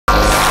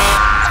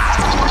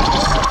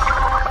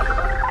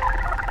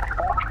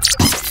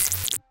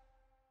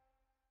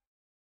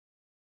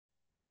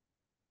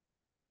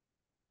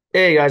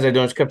Hey guys, how you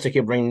doing? It's Kevtech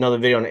here bringing another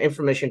video on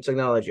information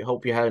technology.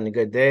 Hope you're having a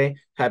good day.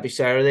 Happy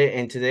Saturday.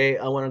 And today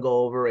I want to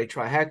go over a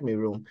Try Hack Me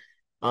room.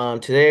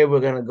 Today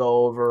we're gonna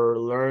go over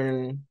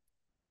learning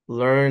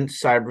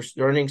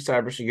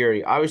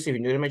cybersecurity. Obviously, if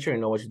you're new to my channel,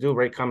 you know what to do.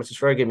 Rate, comment,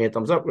 subscribe, give me a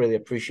thumbs up. Really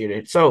appreciate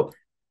it. So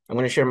I'm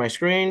gonna share my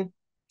screen.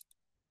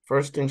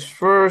 First things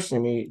first,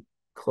 let me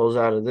close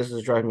out of this. This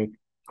is driving me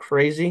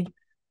crazy.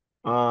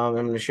 I'm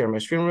gonna share my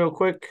screen real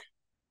quick.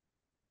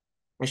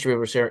 I should be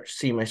able to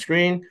see my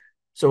screen.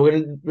 So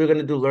we're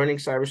gonna do learning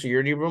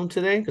cybersecurity room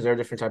today because there are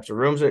different types of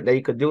rooms that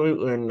you could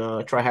do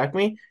in Try Hack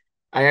Me.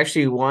 I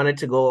actually wanted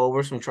to go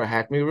over some Try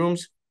Hack Me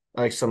rooms,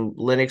 like some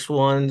Linux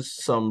ones,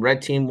 some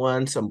red team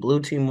ones, some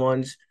blue team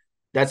ones.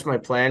 That's my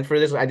plan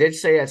for this. I did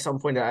say at some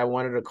point that I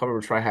wanted to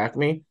cover Try Hack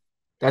Me.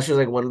 That's just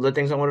like one of the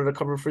things I wanted to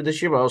cover for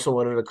this year, but I also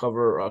wanted to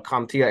cover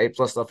CompTIA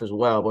A+ stuff as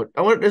well.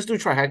 But let's do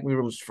Try Hack Me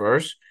rooms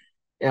first,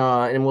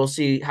 and we'll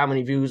see how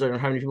many views and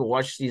how many people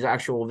watch these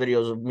actual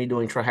videos of me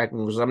doing try hack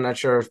moves. I'm not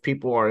sure if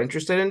people are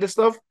interested in this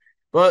stuff,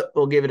 but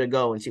we'll give it a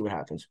go and see what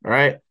happens. All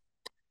right.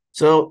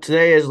 So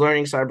today is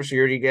learning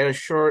cybersecurity. Get a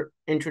short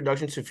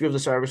introduction to a few of the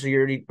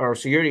cybersecurity or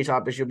security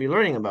topics you'll be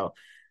learning about.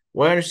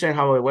 Well, I understand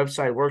how a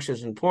website works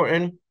is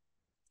important.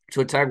 To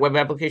attack web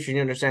applications,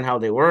 you understand how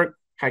they work.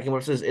 Hacking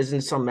websites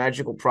isn't some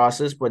magical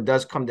process, but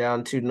does come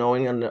down to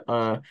knowing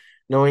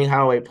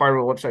how a part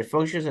of a website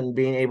functions and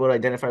being able to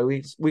identify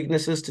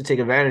weaknesses to take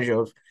advantage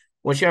of.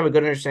 Once you have a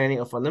good understanding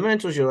of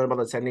fundamentals, you learn about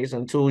the techniques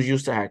and tools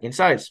used to hacking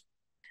sites.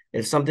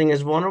 If something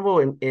is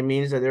vulnerable, it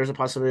means that there's a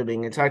possibility of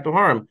being attacked or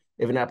harmed.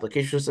 If an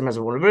application system has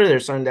a vulnerability,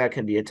 there's something that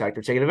can be attacked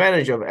or taken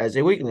advantage of as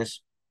a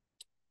weakness.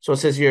 So it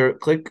says here,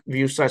 click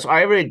view site. So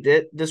I already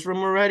did this room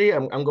already.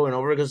 I'm going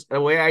over because the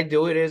way I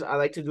do it is I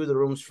like to do the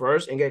rooms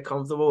first and get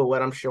comfortable with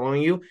what I'm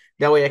showing you.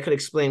 That way I could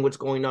explain what's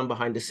going on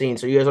behind the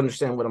scenes so you guys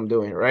understand what I'm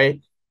doing, right?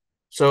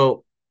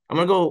 So I'm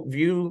gonna go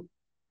view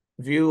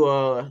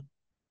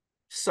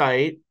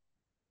site.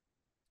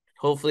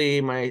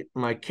 Hopefully my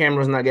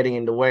camera's not getting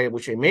in the way,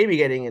 which it may be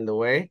getting in the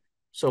way.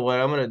 So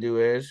what I'm gonna do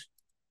is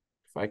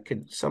if I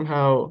could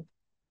somehow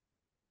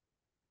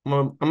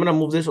I'm gonna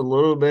move this a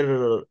little bit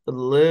to the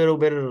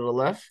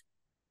left,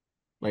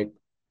 like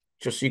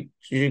just so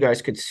you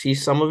guys could see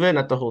some of it,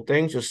 not the whole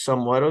thing, just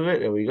somewhat of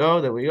it. There we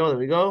go. There we go. There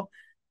we go.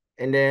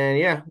 And then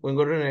yeah, we can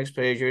go to the next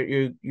page.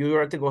 You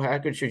are to go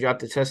hacker should you have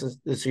to test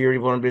the security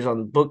vulnerabilities on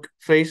the book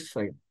face.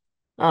 Like,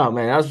 oh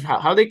man, that was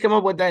how they come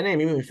up with that name.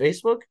 You mean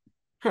Facebook?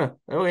 Huh.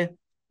 Okay.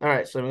 All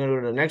right. So I'm gonna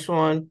go to the next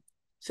one. It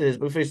says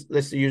book face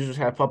lets the users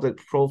have public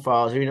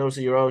profiles. Here you notice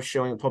that you're always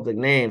showing a public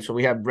name. So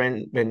we have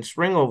Ben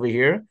Spring over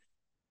here.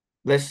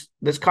 Let's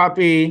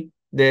copy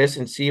this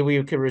and see if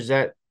we can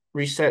reset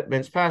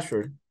Ben's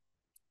password.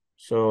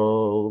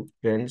 So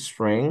Ben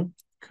Spring,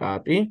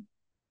 copy.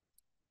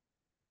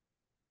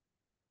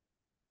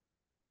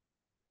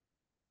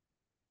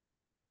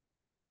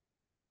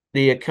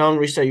 The account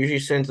reset usually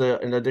sends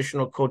an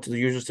additional code to the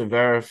users to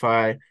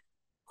verify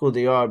who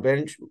they are.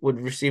 Ben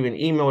would receive an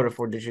email with a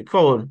 4-digit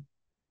code.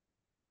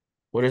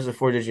 What is the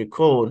 4-digit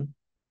code?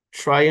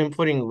 Try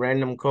inputting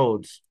random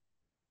codes.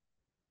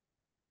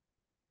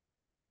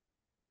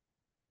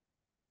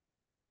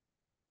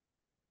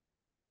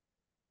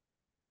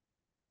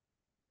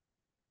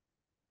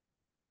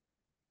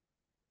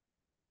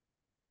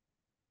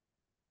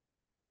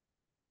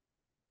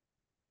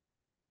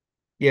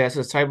 Yeah, it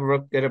says type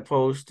of get a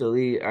post,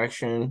 delete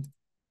action.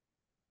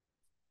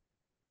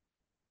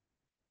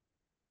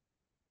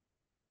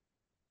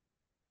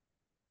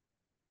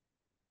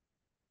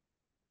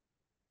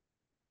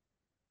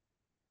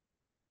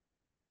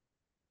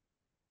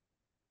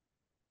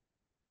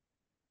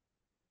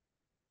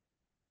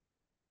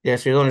 Yeah,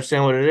 so you don't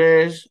understand what it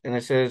is. And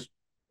it says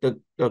the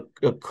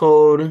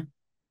code,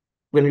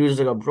 we're gonna use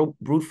like a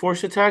brute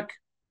force attack.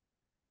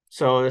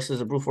 So this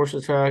is a brute force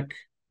attack.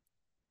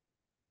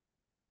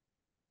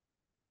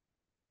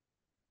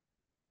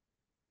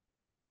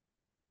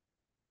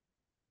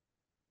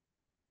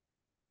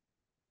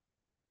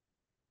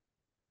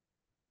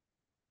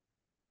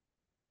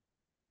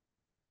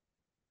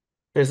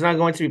 It's not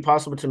going to be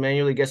possible to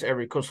manually guess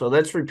every code. So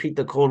let's repeat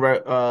the code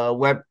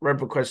web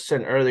request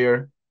sent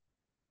earlier.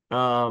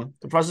 The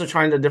process of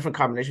trying the different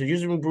combinations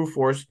using brute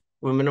force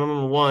with a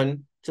minimum of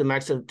 1 to a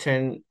max of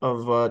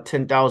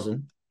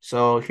 10,000.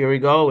 So here we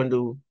go and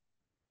do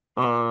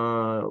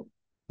uh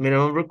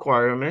minimum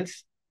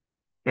requirements,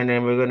 and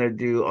then we're gonna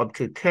do up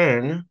to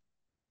 10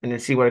 and then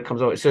see what it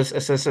comes out. It says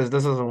this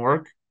doesn't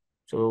work.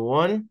 So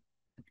 1,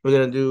 we're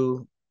gonna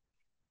do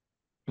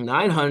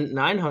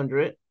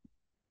 900.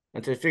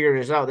 And to figure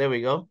this out, there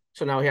we go.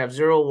 So now we have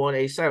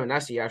 0187.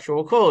 That's the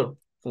actual code.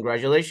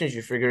 Congratulations,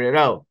 you figured it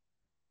out.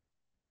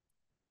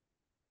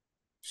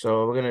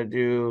 So we're gonna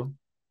do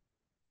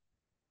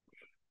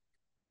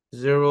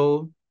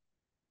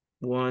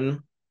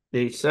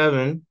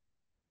 0187,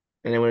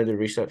 and then we're gonna do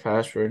reset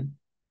password.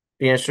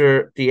 The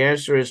answer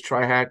is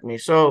try hack me.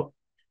 So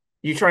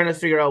you're trying to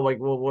figure out like,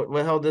 well, what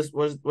the hell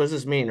what does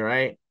this mean,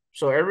 right?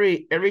 So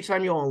every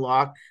time you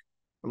unlock,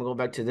 I'm gonna go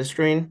back to this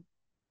screen.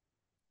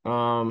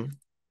 Um,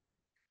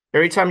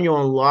 every time you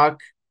unlock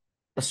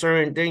a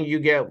certain thing, you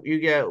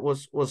get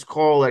what's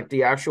called like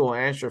the actual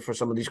answer for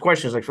some of these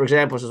questions. Like for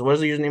example, it says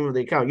what's the username of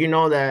the account? You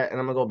know that, and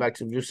I'm gonna go back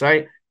to the view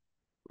site.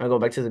 I go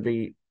back to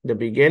the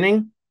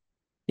beginning.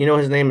 You know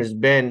his name is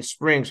Ben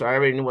Spring, so I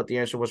already knew what the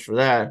answer was for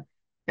that.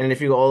 And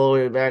if you go all the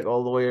way back,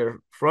 all the way to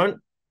front,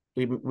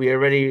 we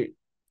already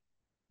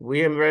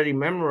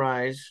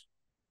memorized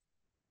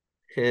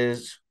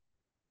his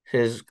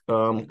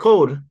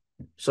code.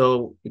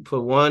 So we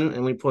put one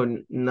and we put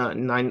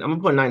nine. I'm gonna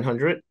put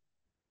 900,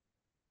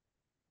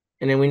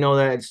 and then we know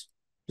that it's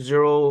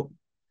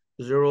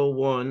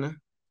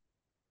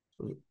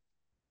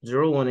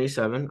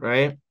 00187,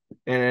 right?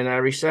 And then I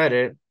reset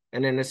it,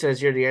 and then it says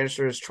here the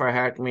answer is try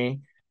hack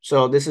me.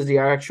 So this is the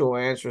actual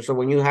answer. So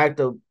when you hack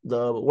the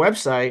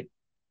website,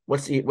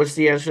 what's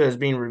the answer that's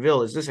being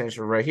revealed is this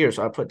answer right here.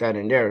 So I put that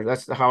in there.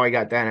 That's how I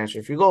got that answer.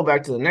 If you go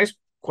back to the next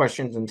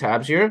questions and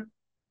tabs here,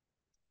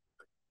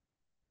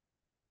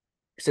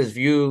 it says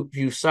view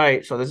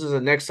site. So this is the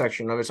next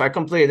section of it. So I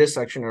completed this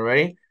section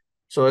already.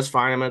 So it's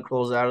fine. I'm gonna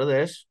close out of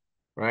this,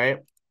 right?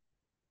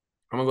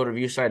 I'm gonna go to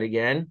view site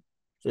again.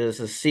 So this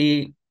is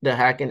see the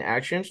hack in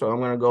action. So I'm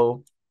gonna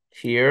go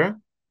here.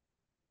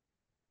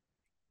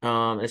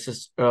 It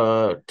says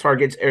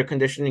targets air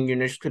conditioning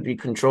units could be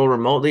controlled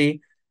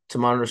remotely to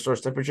monitor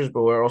source temperatures,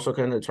 but we're also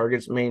connected to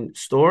target's main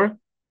store.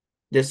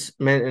 This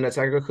meant an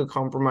attacker could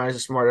compromise a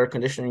smart air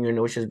conditioning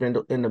unit, which has been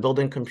in the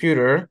building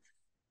computer.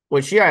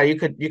 Which yeah, you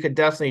could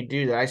definitely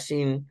do that. I've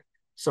seen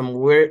some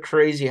weird,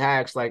 crazy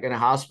hacks like in a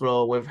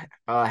hospital with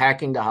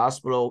hacking the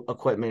hospital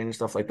equipment and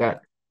stuff like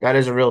that. That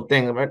is a real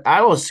thing. But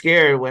I was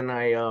scared when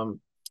I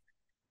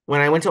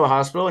went to a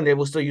hospital and they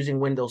were still using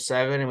Windows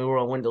 7 and we were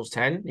on Windows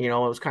 10. You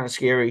know, it was kind of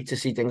scary to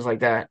see things like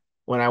that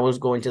when I was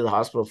going to the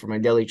hospital for my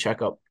daily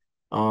checkup.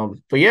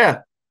 But yeah,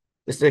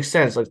 this makes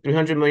sense. Like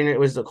 300 million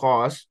was the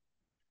cost.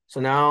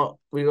 So now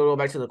we go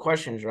back to the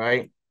questions,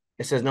 right?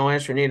 It says no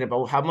answer needed,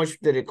 but how much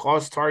did it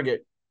cost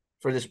Target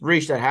for this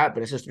breach that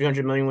happened? It says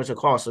 300 million was the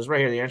cost. So it's right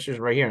here. The answer is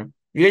right here.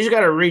 You guys got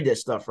to read this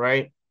stuff,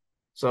 right?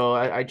 So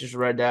I just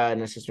read that,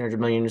 and it says 300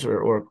 million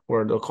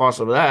or the cost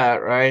of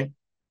that, right?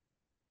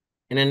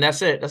 And then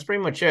that's it. That's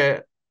pretty much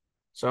it.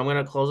 So I'm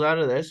gonna close out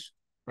of this,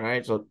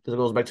 right? So this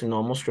goes back to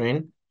normal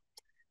screen,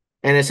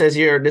 and it says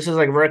here this is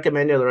like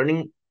recommended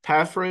learning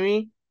path for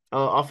me: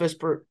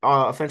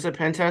 offensive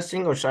pen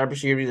testing or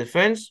cybersecurity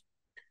defense.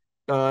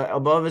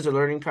 Above is a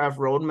learning path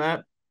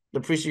roadmap.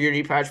 The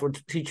pre-security patch will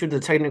teach you the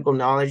technical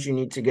knowledge you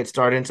need to get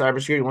started in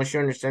cybersecurity. Once you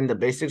understand the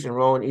basics,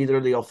 enroll in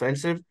either the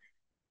offensive,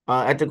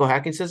 ethical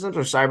hacking systems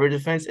or cyber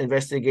defense,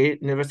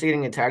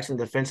 investigating attacks and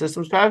defense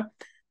systems path.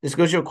 The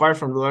skills you acquire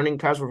from the learning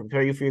paths will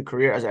prepare you for your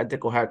career as an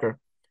ethical hacker,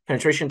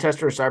 penetration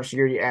tester, or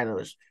cybersecurity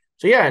analyst.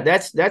 So yeah,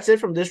 that's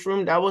it from this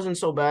room. That wasn't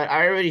so bad.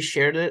 I already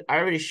shared it. I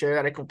already shared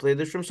that I completed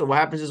this room. So what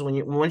happens is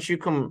once you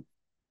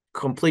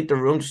complete the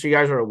room, just so you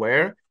guys are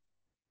aware,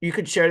 you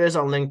could share this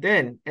on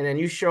LinkedIn, and then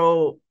you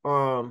show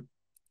the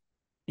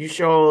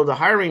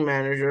hiring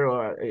manager,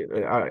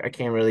 or I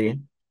can't really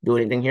do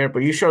anything here,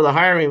 but you show the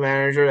hiring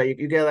manager that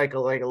you get like a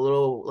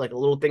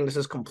little thing that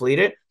says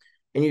completed,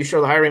 and you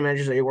show the hiring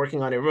manager that you're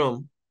working on a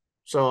room.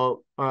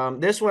 So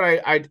this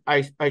one I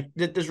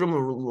did this room a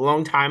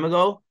long time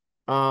ago.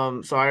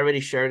 So I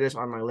already shared this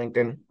on my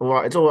LinkedIn.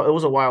 Well, it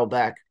was a while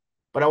back,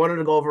 but I wanted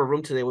to go over a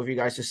room today with you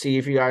guys to see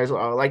if you guys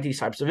like these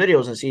types of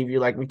videos and see if you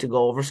like me to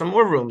go over some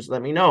more rooms.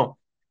 Let me know.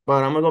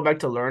 But I'm gonna go back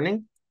to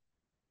learning.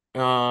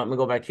 I'm gonna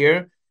go back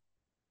here.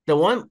 The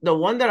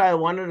one that I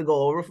wanted to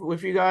go over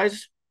with you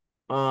guys,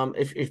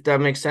 if that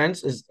makes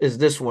sense, is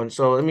this one.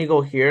 So let me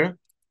go here.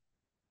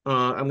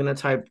 I'm gonna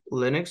type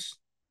Linux.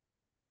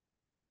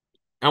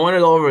 I want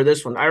to go over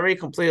this one. I already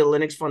completed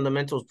Linux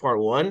Fundamentals Part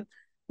 1,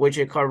 which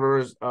it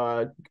covers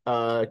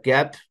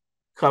get,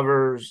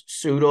 covers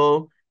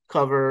sudo,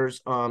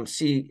 covers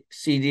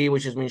cd,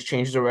 which means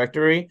change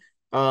directory.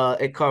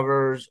 It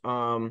covers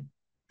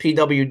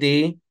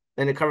pwd,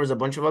 and it covers a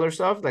bunch of other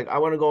stuff. Like I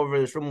want to go over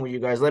this room with you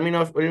guys. Let me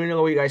know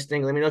what you guys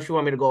think. Let me know if you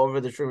want me to go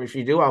over this room. If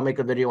you do, I'll make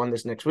a video on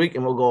this next week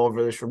and we'll go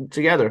over this room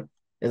together,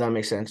 if that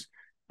makes sense.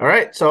 All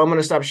right, so I'm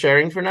gonna stop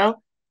sharing for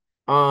now.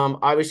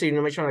 Obviously, you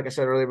know, make sure, like I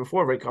said earlier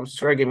before, rate, comment,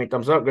 subscribe, give me a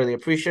thumbs up. Really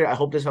appreciate it. I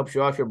hope this helps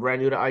you out if you're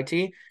brand new to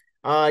IT.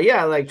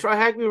 Yeah, like try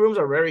hack me rooms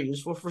are very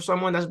useful for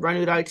someone that's brand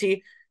new to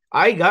IT.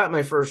 I got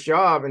my first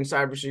job in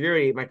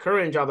cybersecurity, my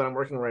current job that I'm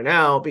working right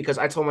now, because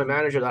I told my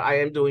manager that I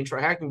am doing try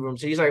hacking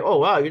rooms. He's like, "Oh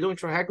wow, you're doing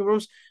try hacking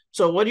rooms?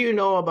 So what do you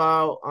know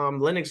about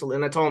Linux?"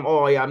 And I told him,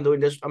 "Oh yeah, I'm doing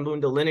this. I'm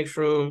doing the Linux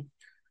room.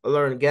 I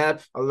learned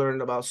GEP. I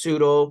learned about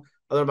sudo.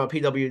 I learned about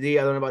PWD.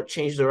 I learned about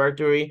change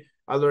directory.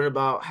 I learned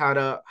about how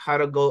to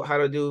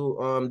do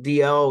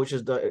DL, which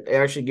is it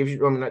actually gives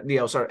you not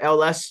DL, sorry,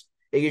 LS.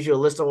 It gives you a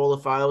list of all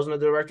the files in the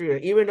directory.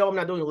 And even though I'm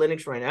not doing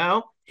Linux right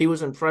now, he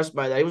was impressed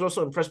by that. He was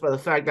also impressed by the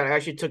fact that I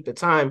actually took the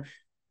time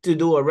to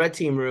do a red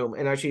team room,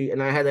 and I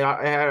had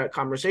a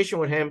conversation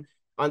with him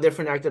on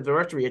different Active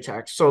Directory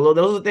attacks. So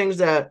those are things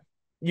that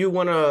you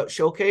want to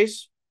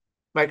showcase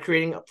by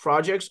creating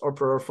projects or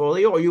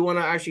portfolio, or you want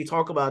to actually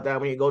talk about that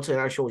when you go to an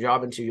actual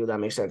job interview. That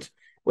makes sense.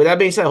 With that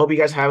being said, I hope you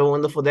guys have a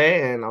wonderful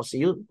day, and I'll see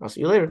you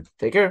later.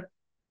 Take care.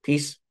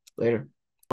 Peace. Later.